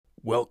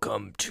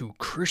Welcome to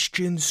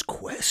Christian's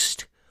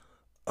Quest,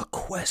 a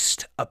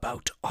quest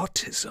about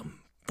autism,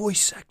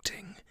 voice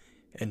acting,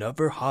 and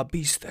other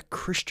hobbies that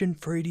Christian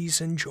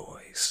Frades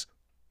enjoys.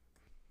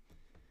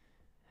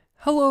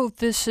 Hello,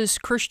 this is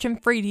Christian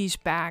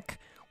Frades back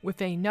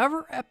with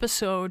another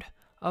episode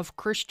of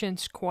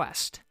Christian's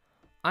Quest.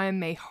 I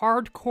am a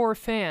hardcore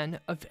fan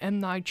of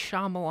M. Night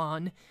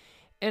Shyamalan,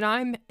 and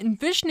I'm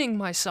envisioning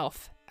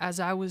myself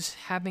as I was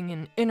having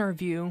an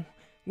interview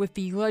with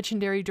the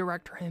legendary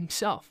director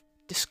himself.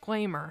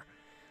 Disclaimer,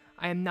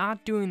 I am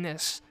not doing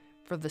this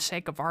for the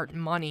sake of art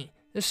and money.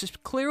 This is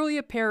clearly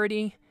a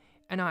parody,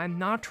 and I am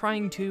not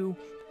trying to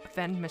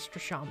offend Mr.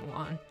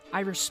 Shyamalan.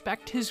 I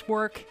respect his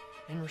work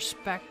and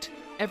respect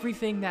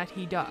everything that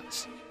he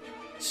does.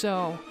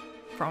 So,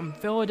 from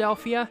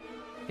Philadelphia,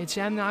 it's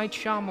M. Night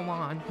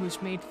Shyamalan,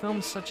 who's made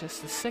films such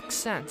as The Sixth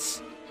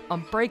Sense,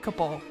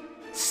 Unbreakable,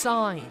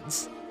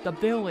 Signs, The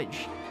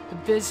Village, The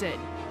Visit,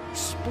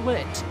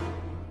 Split,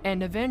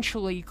 and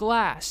eventually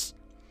Glass.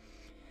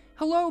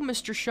 Hello,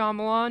 Mr.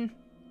 Shyamalan.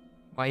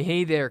 Why,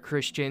 hey there,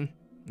 Christian.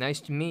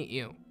 Nice to meet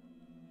you.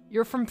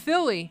 You're from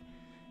Philly,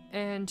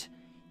 and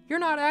you're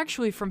not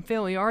actually from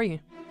Philly, are you?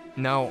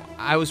 No,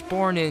 I was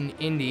born in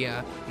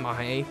India,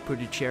 Mahe,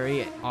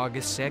 Puducherry,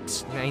 August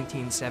 6,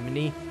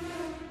 1970.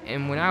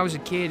 And when I was a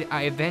kid,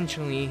 I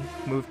eventually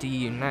moved to the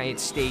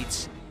United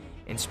States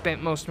and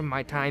spent most of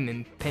my time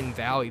in Penn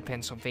Valley,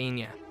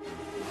 Pennsylvania.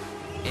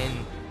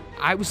 And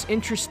I was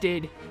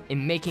interested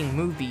in making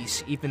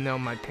movies, even though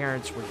my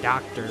parents were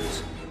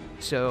doctors.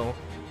 So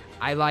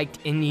I liked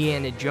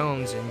Indiana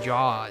Jones and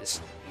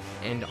Jaws,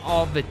 and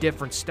all the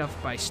different stuff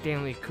by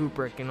Stanley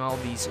Kubrick and all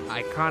these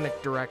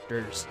iconic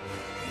directors.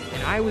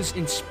 And I was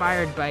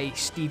inspired by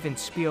Steven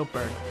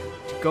Spielberg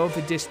to go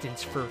the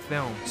distance for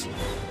films.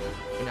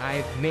 And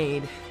I've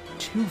made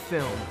 2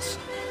 films,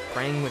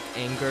 Praying with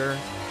Anger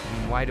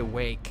and Wide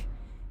Awake,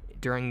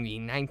 during the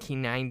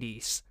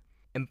 1990s.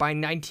 And by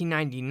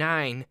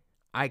 1999,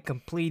 I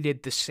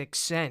completed The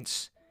Sixth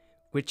Sense,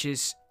 which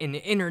is an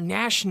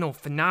international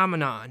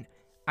phenomenon.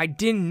 I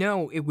didn't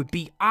know it would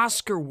be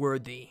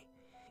Oscar-worthy.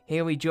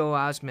 Haley Joel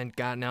Osment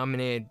got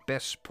nominated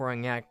Best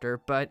Supporting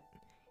Actor, but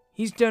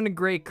he's done a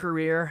great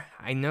career.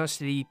 I noticed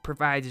that he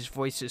provides his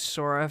voice as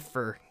Sora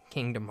for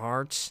Kingdom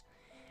Hearts.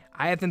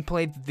 I haven't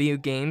played the video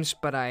games,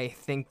 but I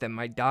think that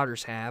my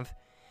daughters have.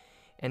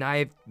 And I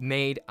have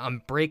made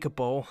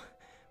Unbreakable,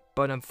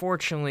 but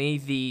unfortunately,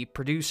 the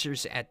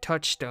producers at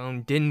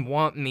Touchstone didn't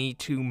want me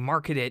to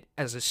market it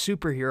as a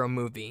superhero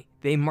movie.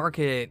 They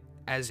marketed it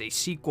as a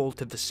sequel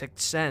to The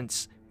Sixth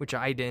Sense, which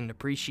I didn't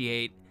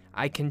appreciate.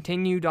 I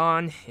continued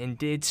on and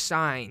did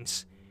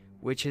Signs,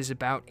 which is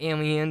about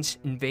aliens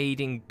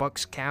invading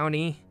Bucks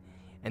County,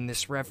 and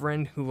this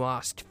reverend who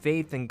lost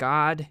faith in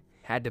God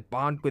had to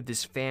bond with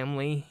his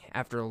family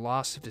after the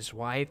loss of his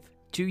wife.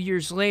 2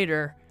 years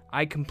later,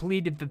 I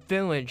completed The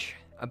Village,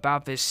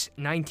 about this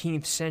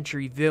 19th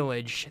century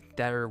village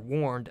that are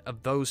warned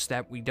of those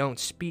that we don't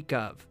speak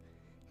of.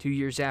 2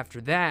 years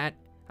after that,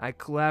 I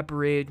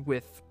collaborated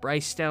with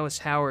Bryce Dallas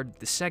Howard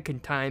the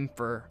second time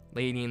for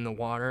Lady in the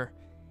Water.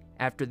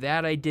 After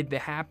that, I did The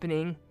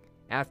Happening.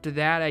 After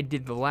that, I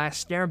did The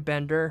Last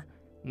Airbender.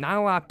 Not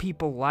a lot of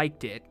people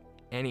liked it,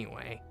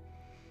 anyway.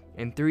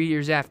 And 3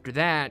 years after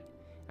that,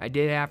 I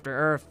did After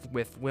Earth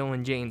with Will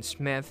and Jane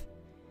Smith.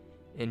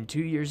 And 2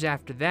 years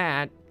after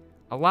that,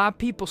 a lot of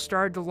people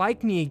started to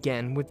like me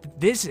again with The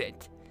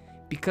Visit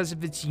because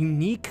of its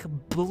unique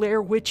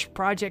Blair Witch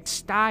Project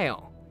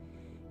style.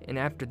 And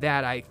after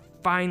that, I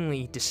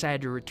finally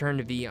decided to return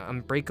to the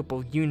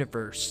Unbreakable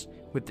universe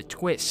with the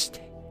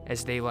twist,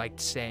 as they like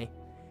to say,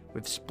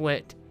 with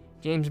Split.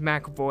 James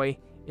McAvoy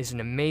is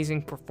an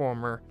amazing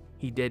performer.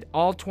 He did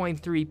all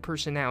 23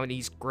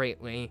 personalities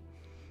greatly.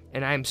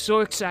 And I am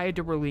so excited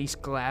to release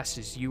Glass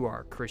as you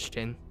are,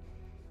 Christian.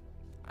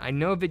 I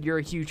know that you're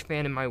a huge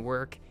fan of my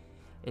work,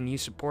 and you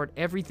support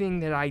everything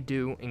that I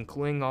do,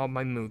 including all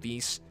my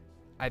movies.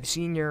 I've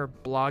seen your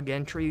blog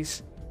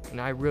entries,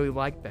 and I really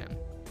like them.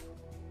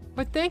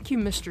 Well, thank you,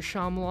 Mr.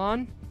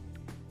 Shyamalan.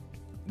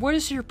 What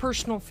is your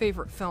personal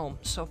favorite film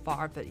so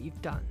far that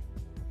you've done?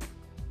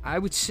 I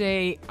would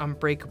say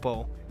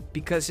Unbreakable,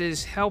 because it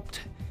has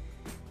helped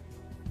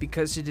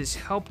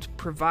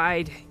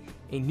provide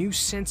a new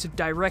sense of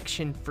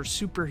direction for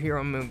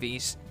superhero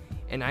movies.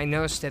 And I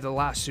noticed that a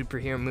lot of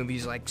superhero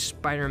movies like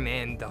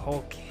Spider-Man, The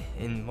Hulk,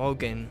 and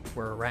Logan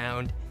were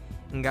around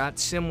and got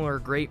similar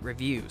great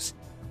reviews.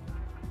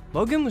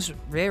 Logan was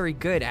very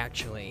good,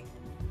 actually.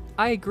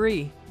 I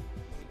agree.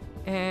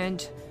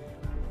 And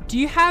do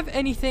you have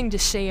anything to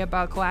say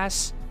about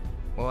Glass?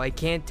 Well, I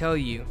can't tell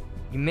you.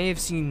 You may have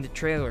seen the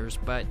trailers,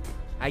 but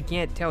I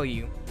can't tell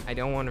you. I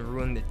don't want to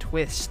ruin the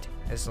twist,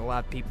 as a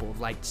lot of people would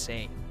like to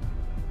say.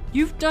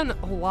 You've done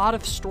a lot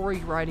of story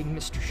writing,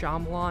 Mr.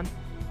 Shyamalan,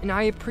 and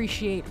I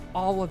appreciate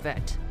all of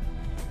it.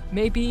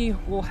 Maybe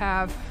we'll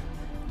have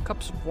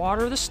cups of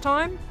water this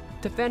time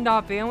to fend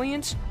off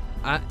aliens?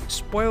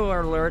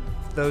 Spoiler alert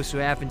for those who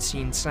haven't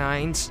seen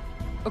Signs.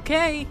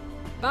 Okay,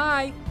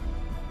 bye.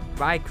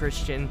 Bye,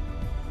 Christian.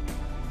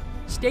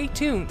 stay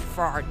tuned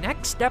for our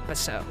next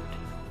episode.